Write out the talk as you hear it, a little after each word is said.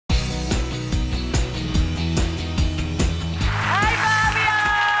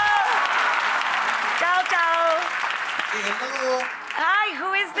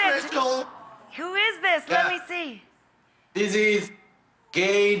Who is this? Let me see. This is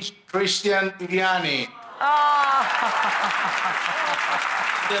Gage Christian Viviani. Oh.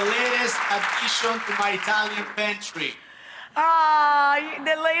 The latest addition to my Italian pantry.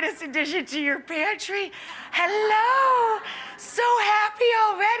 The latest addition to your pantry. Hello. So happy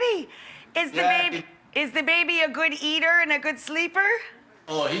already. Is the baby a good eater and a good sleeper?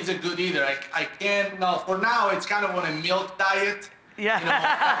 Oh, he's a good eater. I can't, no, for now, it's kind of on a milk diet. Yeah. You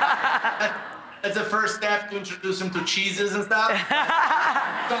know, that's the first step to introduce him to cheeses and stuff.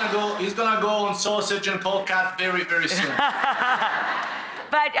 He's gonna go on sausage and cold cut very, very soon.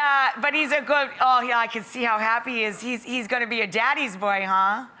 But he's a good, oh yeah, I can see how happy he is. He's gonna be a daddy's boy,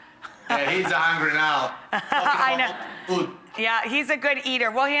 huh? Yeah, he's hungry now. I know. Food. Yeah, he's a good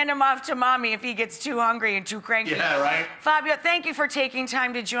eater. We'll hand him off to mommy if he gets too hungry and too cranky. Yeah, right? Fabio, thank you for taking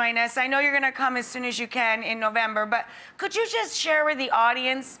time to join us. I know you're gonna come as soon as you can in November, but could you just share with the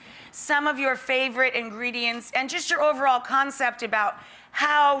audience some of your favorite ingredients and just your overall concept about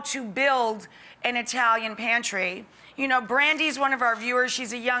how to build an Italian pantry? You know, Brandy's one of our viewers.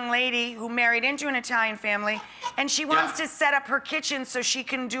 She's a young lady who married into an Italian family, and she wants to set up her kitchen so she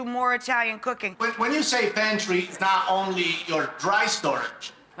can do more Italian cooking. When you say pantry, it's not only your dry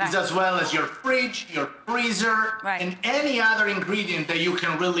storage. Right. It's as well as your fridge, your freezer, and any other ingredient that you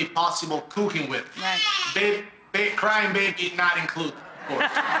can really possible cooking with. Right. Crying baby not included, of course.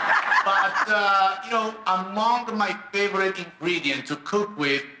 But, you know, among my favorite ingredients to cook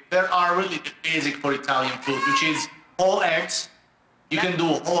with, there are really the basic for Italian food, which is whole eggs. You can do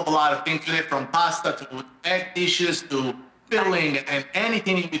a whole lot of things with it, from pasta to egg dishes to filling and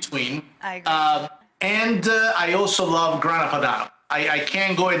anything in between. I agree. And I also love grana padano. I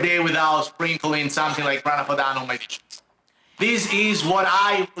can't go a day without sprinkling something like grana padano on my dishes. This is what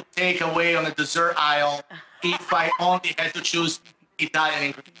I would take away on the dessert aisle if I only had to choose Italian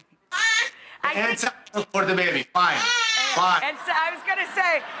ingredients. And some milk for the baby, fine. Fine. And so I was gonna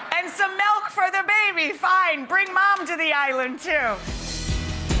say, and some milk for the baby, fine. Bring mom to the island too.